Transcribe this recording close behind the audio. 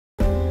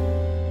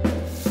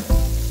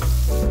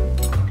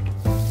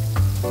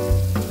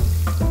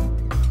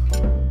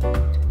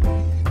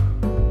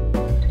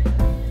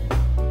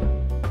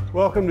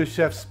Welcome to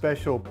Chef's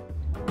Special.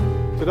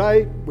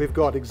 Today we've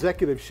got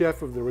Executive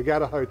Chef of the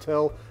Regatta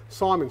Hotel,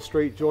 Simon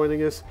Street,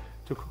 joining us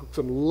to cook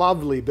some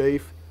lovely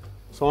beef.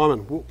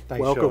 Simon,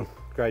 Thanks, welcome. Sean.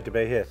 Great to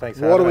be here. Thanks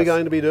for What having are we us.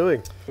 going to be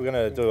doing? We're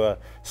going to do a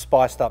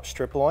spiced up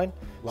striploin,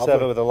 Lovely.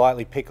 serve it with a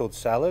lightly pickled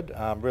salad,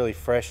 really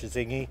fresh,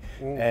 zingy,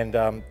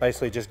 and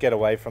basically just get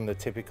away from the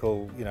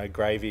typical,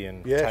 gravy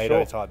and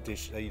potato type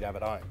dish that you'd have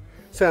at home.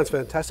 Sounds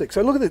fantastic.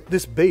 So look at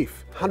this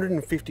beef,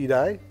 150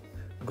 day,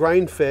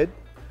 grain fed.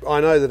 I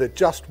know that it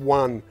just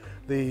won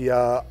the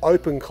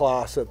open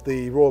class at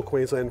the Royal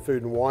Queensland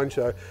Food and Wine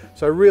Show.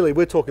 So really,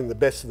 we're talking the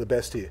best of the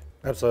best here.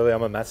 Absolutely,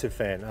 I'm a massive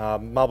fan.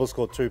 Marble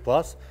scored 2+,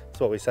 that's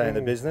what we say in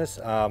the business.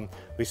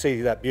 We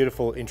see that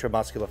beautiful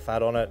intramuscular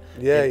fat on it.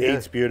 It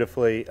eats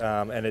beautifully,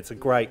 and it's a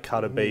great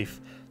cut of beef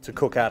to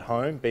cook at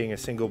home, being a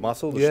single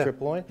muscle, the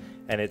striploin.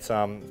 And it's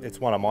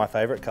one of my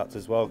favourite cuts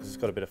as well, because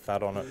it's got a bit of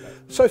fat on it.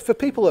 So for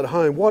people at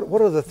home,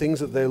 what are the things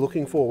that they're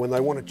looking for when they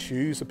want to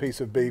choose a piece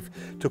of beef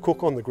to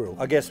cook on the grill?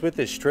 I guess with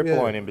this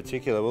striploin in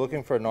particular, we're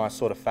looking for a nice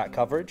sort of fat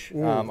coverage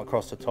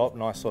across the top,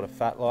 nice sort of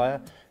fat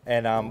layer.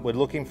 And we're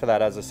looking for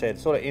that, as I said,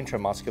 sort of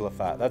intramuscular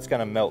fat. That's going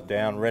to melt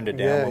down, render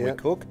down when we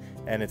cook,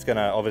 and it's going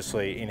to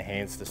obviously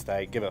enhance the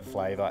steak, give it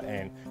flavour,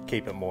 and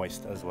keep it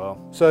moist as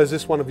well. So is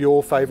this one of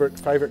your favourite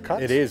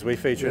cuts? It is. We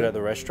feature it at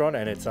the restaurant,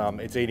 and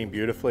it's eating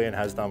beautifully and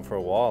has done for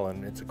a while,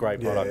 and it's a great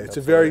product. It's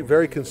a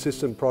very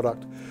consistent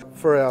product.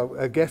 For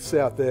our guests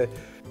out there,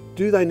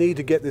 do they need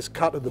to get this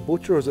cut at the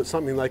butcher, or is it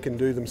something they can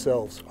do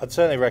themselves? I'd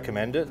certainly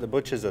recommend it. The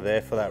butchers are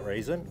there for that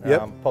reason.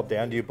 Pop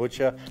down to your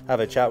butcher, have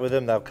a chat with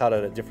them. They'll cut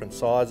it at different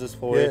sizes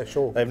for you.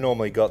 Sure. They've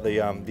normally got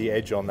the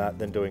edge on that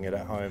than doing it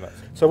at home.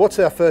 So what's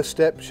our first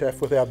step, Chef,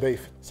 with our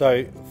beef?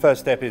 So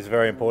first step is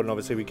very important.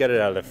 Obviously, we get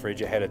it out of the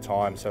fridge ahead of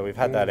time. So we've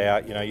had that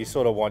out. You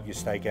sort of want your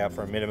steak out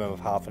for a minimum of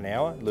half an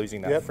hour,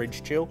 losing that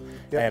fridge chill.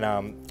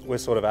 And we're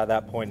sort of at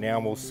that point now,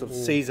 and we'll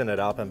season it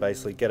up and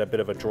basically get a bit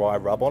of a dry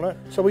rub on it.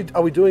 So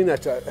are we doing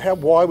that?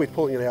 Why are we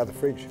pulling it out of the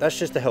fridge? That's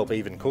just to help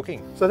even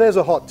cooking. So there's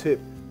a hot tip.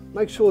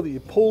 Make sure that you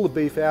pull the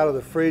beef out of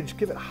the fridge,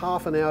 give it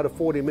half an hour to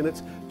 40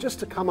 minutes, just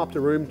to come up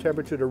to room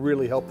temperature to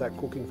really help that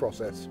cooking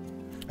process.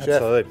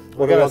 Absolutely. Chef,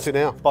 what are we on to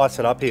now? Spice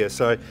it up here.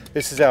 So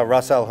this is our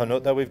Ras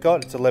Hanout that we've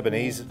got. It's a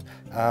Lebanese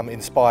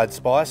inspired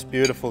spice.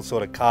 Beautiful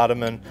sort of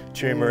cardamom,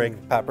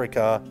 turmeric,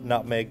 paprika,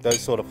 nutmeg, those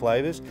sort of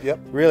flavours.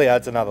 Really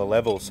adds another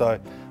level. So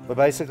we're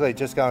basically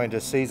just going to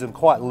season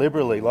quite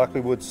liberally, like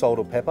we would salt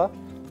or pepper,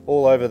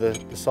 all over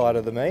the side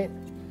of the meat.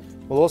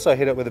 We'll also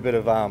hit it with a bit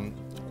of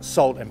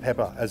salt and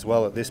pepper as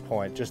well at this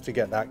point, just to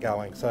get that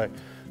going. So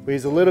we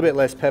use a little bit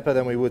less pepper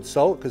than we would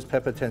salt, because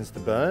pepper tends to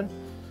burn.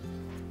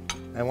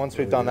 And once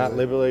we've done that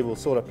liberally, we'll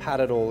sort of pat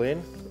it all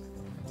in,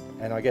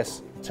 and I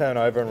guess turn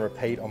over and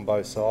repeat on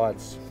both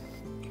sides.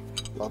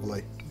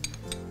 Lovely.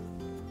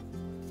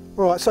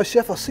 All right, so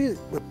Chef, I see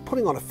we're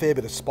putting on a fair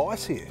bit of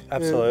spice here.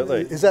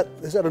 Absolutely. Is that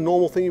a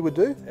normal thing you would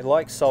do? And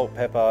like salt,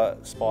 pepper,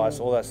 spice,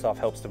 all that stuff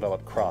helps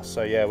develop crust.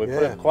 So yeah, we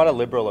put quite a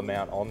liberal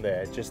amount on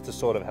there, just to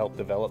sort of help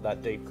develop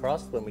that deep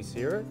crust when we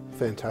sear it.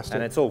 Fantastic.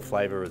 And it's all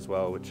flavour as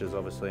well, which is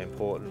obviously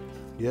important.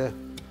 Yeah.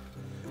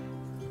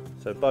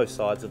 So both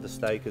sides of the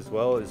steak as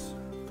well is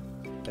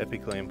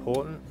epically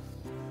important.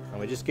 And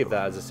we just give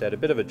that, as I said, a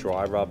bit of a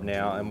dry rub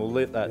now, and we'll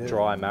let that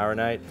dry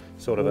marinate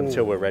sort of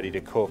until we're ready to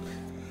cook.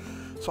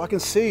 So I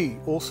can see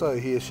also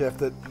here, Chef,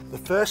 that the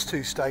first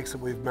two steaks that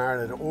we've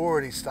marinated are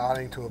already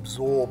starting to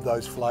absorb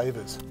those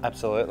flavours.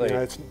 Absolutely.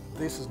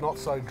 This is not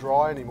so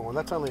dry anymore, and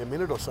that's only a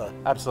minute or so.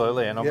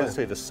 Absolutely, and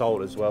obviously the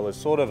salt as well is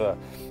sort of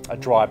a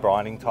dry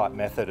brining type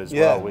method as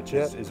well, which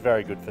is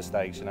very good for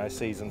steaks,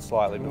 season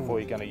slightly before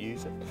you're going to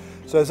use it.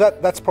 So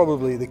that's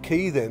probably the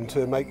key then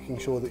to making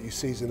sure that you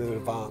season in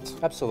advance.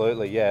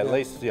 Absolutely, at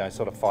least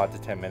sort of 5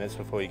 to 10 minutes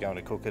before you're going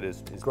to cook it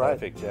is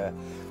perfect,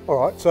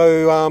 All right,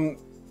 so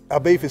our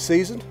beef is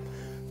seasoned.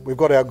 We've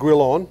got our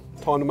grill on.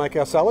 Time to make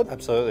our salad?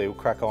 Absolutely, we'll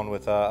crack on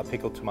with a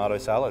pickled tomato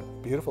salad.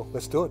 Beautiful,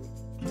 let's do it.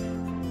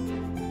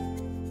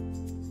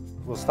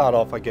 We'll start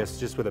off, I guess,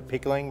 just with a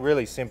pickling,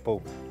 really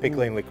simple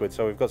pickling liquid.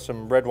 So we've got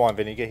some red wine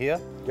vinegar here,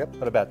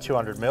 got about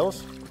 200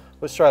 mils.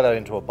 Let's throw that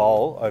into a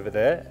bowl over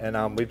there,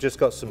 and we've just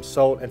got some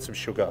salt and some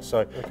sugar.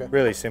 So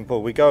really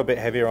simple. We go a bit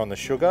heavier on the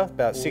sugar,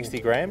 about 60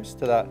 grams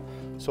to that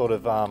sort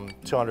of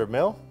 200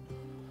 mil,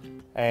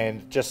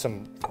 and just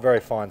some very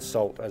fine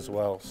salt as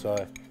well.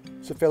 So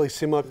it's a fairly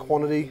similar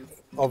quantity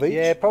of each?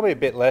 Yeah, probably a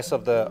bit less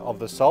of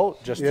the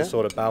salt, just to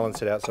sort of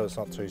balance it out so it's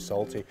not too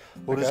salty.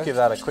 We'll just give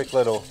that a quick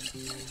little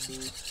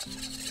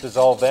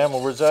dissolve there, and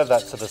we'll reserve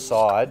that to the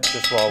side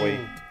just while we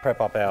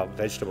prep up our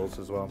vegetables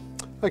as well.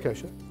 Okay,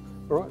 Chef.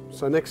 All right,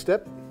 so next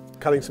step,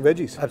 cutting some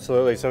veggies.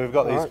 Absolutely, so we've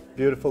got these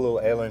beautiful little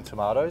heirloom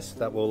tomatoes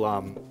that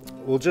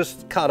we'll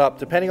just cut up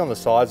depending on the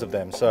size of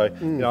them. So,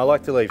 I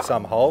like to leave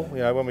some whole.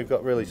 When we've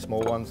got really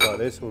small ones like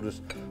this, we'll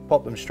just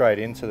pop them straight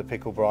into the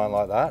pickle brine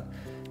like that.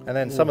 And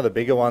then some of the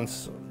bigger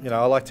ones,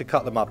 I like to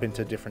cut them up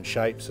into different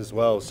shapes as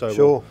well. So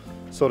we'll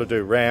sort of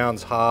do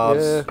rounds,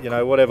 halves,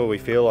 whatever we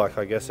feel like,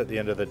 I guess, at the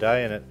end of the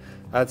day, and it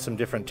adds some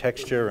different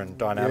texture and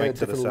dynamic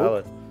to the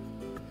salad.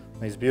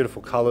 These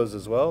beautiful colours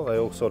as well, they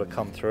all sort of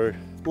come through.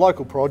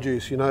 Local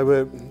produce, you know,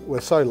 we're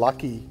so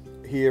lucky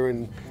here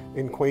in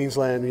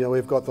Queensland. You know,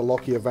 we've got the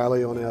Lockyer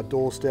Valley on our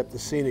doorstep, the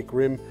scenic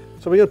rim.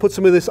 So we're going to put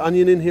some of this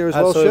onion in here as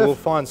well, Chef? We'll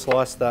fine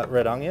slice that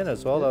red onion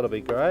as well, that'll be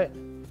great.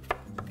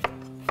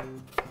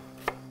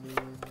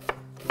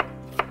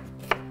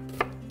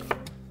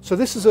 So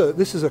this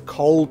is a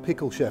cold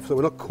pickle, Chef, so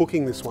we're not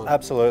cooking this one.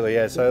 Absolutely,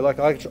 yeah. So like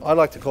I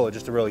like to call it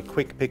just a really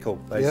quick pickle,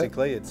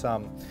 basically. It's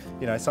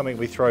you know, something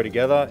we throw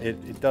together,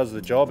 it does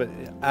the job, it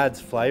adds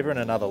flavour and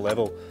another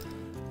level.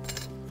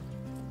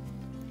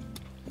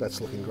 That's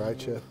looking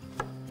great, Chef.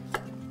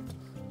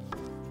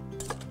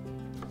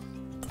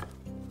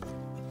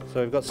 So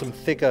we've got some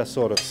thicker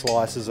sort of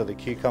slices of the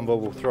cucumber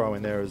we'll throw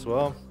in there as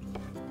well.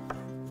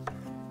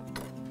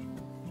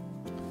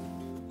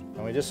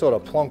 And we just sort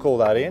of plonk all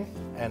that in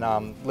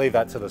and leave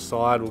that to the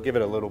side. We'll give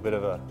it a little bit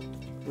of a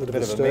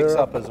mix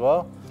up as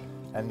well.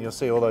 And you'll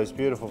see all those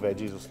beautiful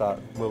veggies will start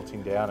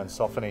wilting down and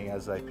softening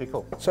as they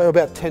pickle. So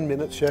about 10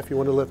 minutes, Chef, you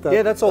want to let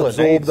that that's all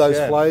absorb those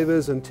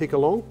flavours and tick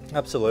along?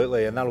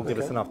 Absolutely, and that'll give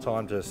us enough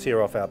time to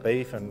sear off our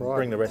beef and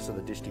bring the rest of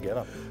the dish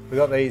together. We've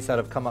got these that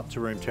have come up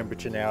to room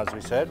temperature now, as we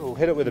said. We'll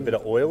hit it with a bit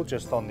of oil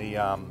just on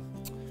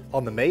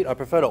the meat. I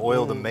prefer to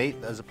oil the meat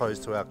as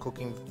opposed to our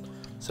cooking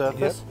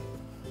surface.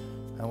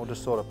 And we'll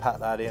just sort of pat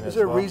that in as well. Is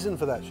there a reason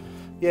for that, Chef?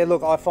 Yeah,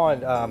 look, I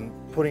find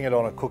putting it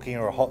on a cooking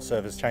or a hot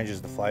surface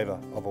changes the flavour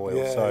of oil.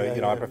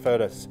 You know, I prefer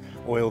to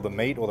oil the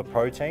meat or the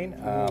protein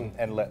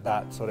and let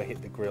that sort of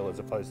hit the grill as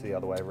opposed to the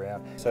other way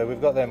around. So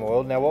we've got them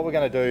oiled. Now what we're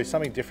going to do,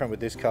 something different with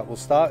this cut, we'll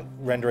start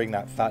rendering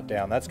that fat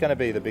down. That's going to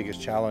be the biggest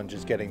challenge,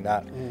 is getting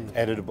that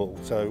editable.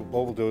 So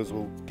what we'll do is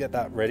we'll get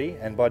that ready,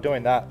 and by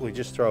doing that, we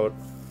just throw it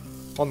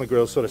on the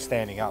grill sort of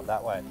standing up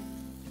that way.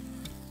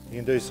 You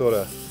can do they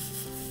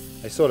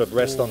sort of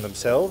rest on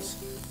themselves.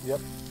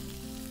 Yep.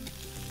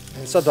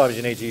 And sometimes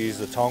you need to use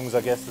the tongs,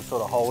 I guess, to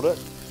sort of hold it.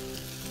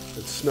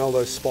 And smell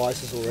those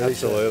spices already.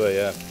 Absolutely,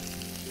 yeah.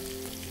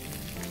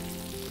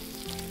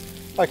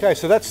 Okay,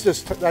 so that's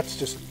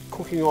just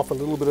cooking off a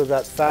little bit of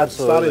that fat,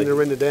 starting to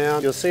render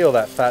down. You'll see all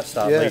that fat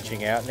start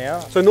leaching out now.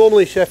 So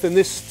normally, Chef, in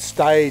this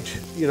stage,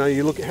 you know,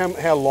 you look at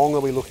how long are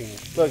we looking?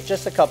 Look,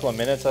 just a couple of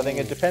minutes. I think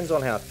it depends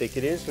on how thick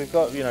it is. We've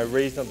got, you know,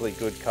 reasonably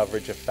good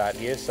coverage of fat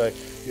here, so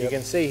you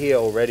can see here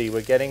already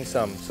we're getting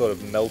some sort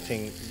of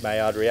melting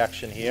Maillard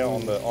reaction here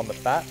on the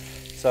fat.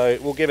 So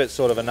we'll give it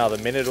sort of another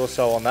minute or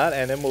so on that,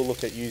 and then we'll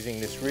look at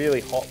using this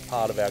really hot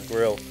part of our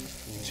grill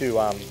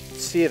to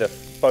sear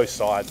both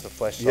sides, the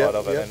flesh side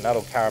of it, and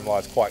that'll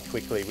caramelise quite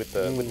quickly with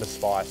the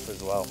spice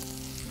as well.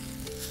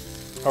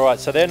 All right,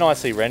 so they're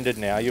nicely rendered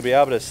now. You'll be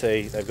able to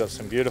see they've got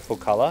some beautiful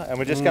colour, and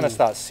we're just going to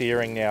start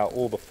searing now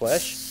all the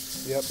flesh.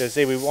 So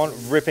see, we want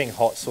ripping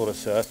hot sort of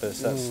surface.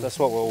 That's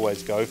what we'll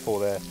always go for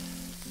there.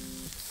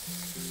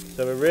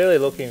 So we're really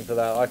looking for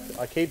that.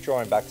 I keep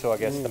drawing back to, I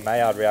guess, the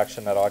Maillard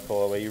reaction that I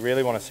call it, where you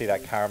really want to see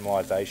that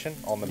caramelisation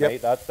on the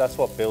meat. That's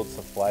what builds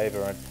the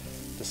flavour, and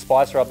the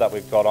spice rub that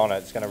we've got on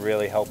it's going to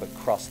really help it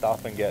crust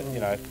up and get, you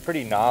know,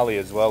 pretty gnarly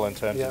as well in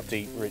terms of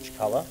deep, rich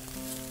colour.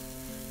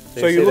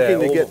 So you're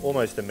looking to get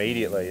almost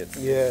immediately. It's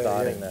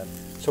starting then.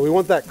 So we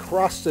want that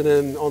crust, and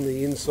then on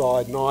the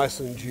inside, nice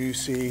and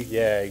juicy.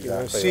 Yeah, exactly.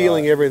 You know,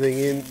 sealing everything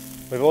in.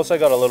 We've also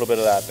got a little bit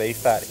of that beef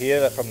fat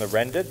here from the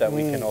rendered that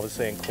we can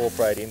obviously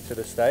incorporate into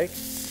the steak.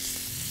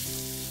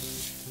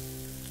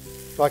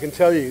 I can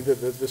tell you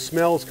that the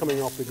smells coming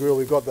off the grill,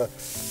 we've got the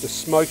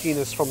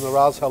smokiness from the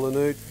Ras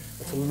Hanout.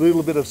 It's a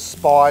little bit of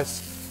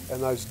spice,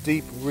 and those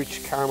deep,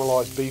 rich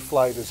caramelised beef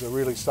flavours are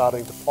really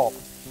starting to pop.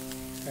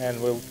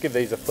 And we'll give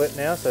these a flip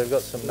now, so we've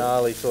got some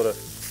gnarly sort of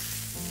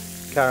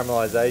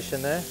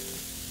caramelisation there.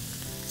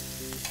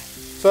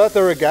 So at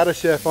the Regatta,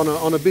 Chef,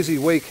 on a busy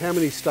week, how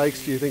many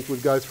steaks do you think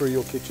would go through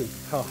your kitchen?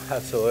 Oh,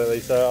 absolutely.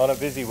 So on a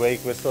busy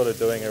week, we're sort of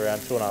doing around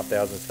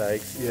 2,500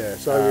 steaks. Yeah,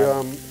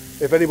 so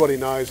if anybody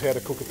knows how to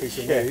cook a piece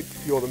of meat,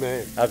 you're the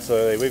man.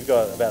 Absolutely. We've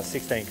got about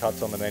 16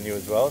 cuts on the menu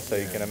as well, so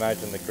you can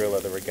imagine the grill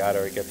at the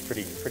Regatta, it gets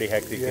pretty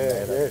hectic in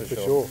there, that's for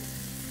sure.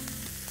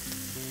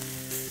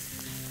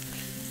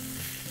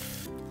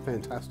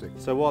 Fantastic.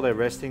 So while they're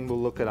resting, we'll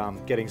look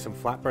at getting some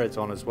flatbreads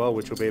on as well,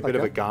 which will be a bit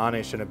of a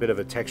garnish and a bit of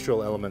a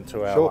textural element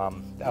to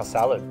our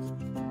salad.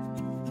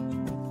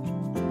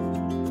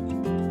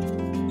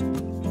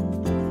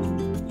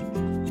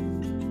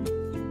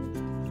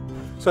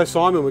 So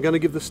Simon, we're going to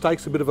give the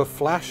steaks a bit of a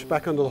flash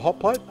back under the hot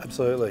plate.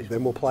 Absolutely.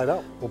 Then we'll plate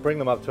up. We'll bring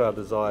them up to our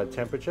desired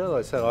temperature. Like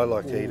I said, I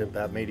like to eat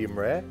about medium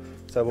rare.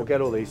 So we'll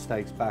get all these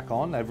steaks back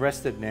on. They've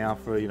rested now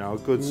for, you know, a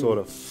good sort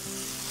of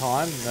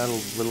time. That'll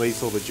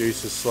release all the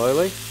juices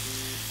slowly.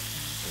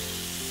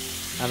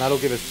 And that'll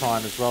give us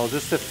time as well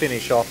just to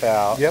finish off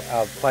our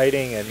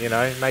plating and, you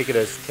know, make it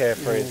as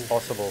carefree as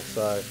possible.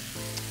 So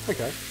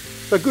okay.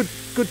 So good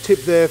tip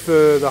there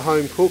for the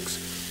home cooks.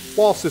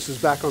 Whilst this is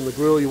back on the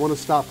grill, you want to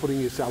start putting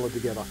your salad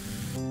together.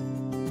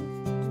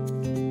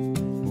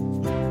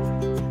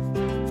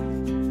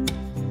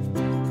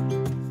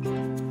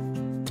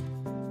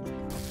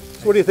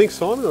 So what do you think,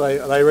 Simon?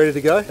 Are they ready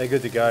to go? They're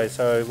good to go.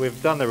 So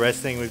we've done the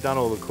resting, we've done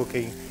all the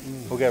cooking.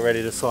 we'll get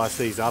ready to slice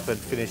these up and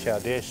finish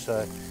our dish.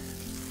 So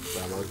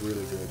that looks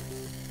really good.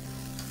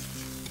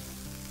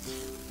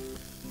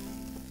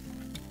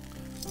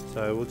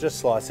 So we'll just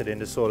slice it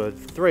into sort of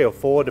 3 or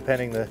 4,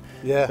 depending the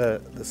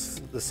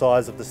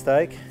size of the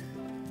steak.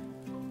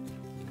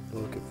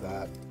 Look at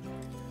that,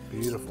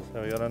 beautiful.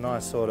 So we got a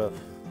nice sort of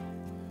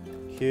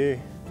hue,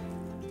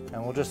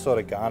 and we'll just sort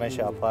of garnish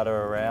our platter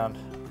around.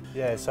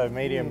 Yeah, so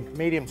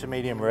medium to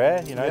medium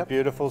rare, you know,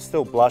 beautiful,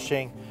 still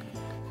blushing.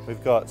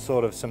 We've got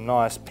sort of some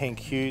nice pink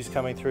hues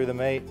coming through the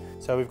meat.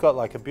 So we've got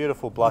like a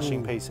beautiful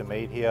blushing piece of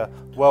meat here,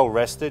 well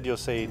rested. You'll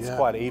see it's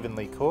quite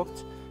evenly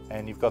cooked,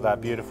 and you've got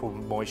that beautiful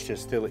moisture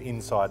still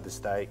inside the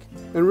steak.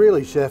 And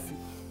really, Chef,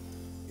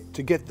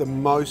 to get the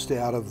most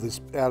out of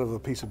a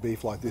piece of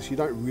beef like this, you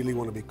don't really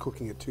want to be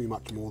cooking it too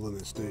much more than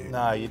this, do you?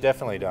 No, you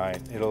definitely don't.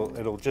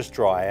 It'll just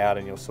dry out,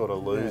 and you'll sort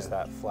of lose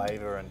that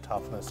flavour and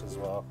toughness as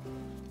well.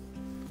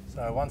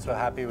 So once we're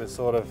happy with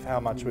sort of how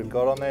much we've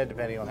got on there,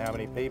 depending on how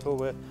many people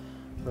we're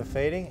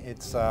feeding,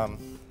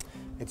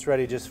 it's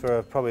ready just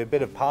for probably a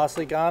bit of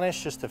parsley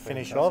garnish just to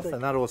finish off,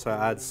 and that also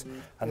adds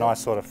a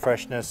nice sort of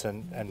freshness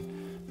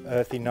and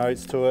earthy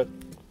notes to it.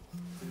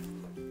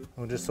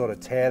 We'll just sort of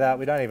tear that.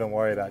 We don't even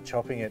worry about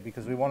chopping it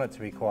because we want it to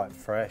be quite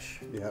fresh.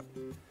 Yep.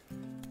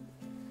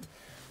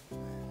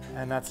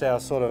 And that's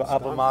our sort of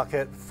upper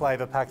market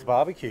flavour packed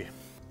barbecue.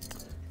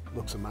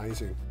 Looks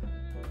amazing.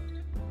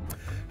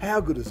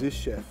 How good is this,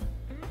 Chef?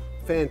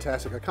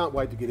 Fantastic. I can't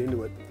wait to get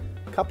into it.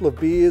 A couple of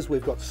beers.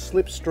 We've got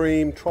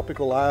Slipstream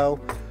Tropical Ale.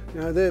 You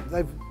know,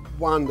 they've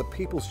won the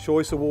People's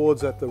Choice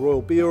Awards at the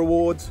Royal Beer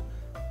Awards.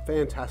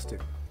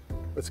 Fantastic.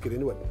 Let's get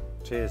into it.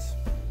 Cheers.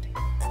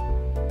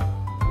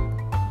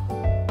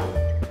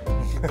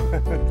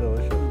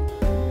 Delicious.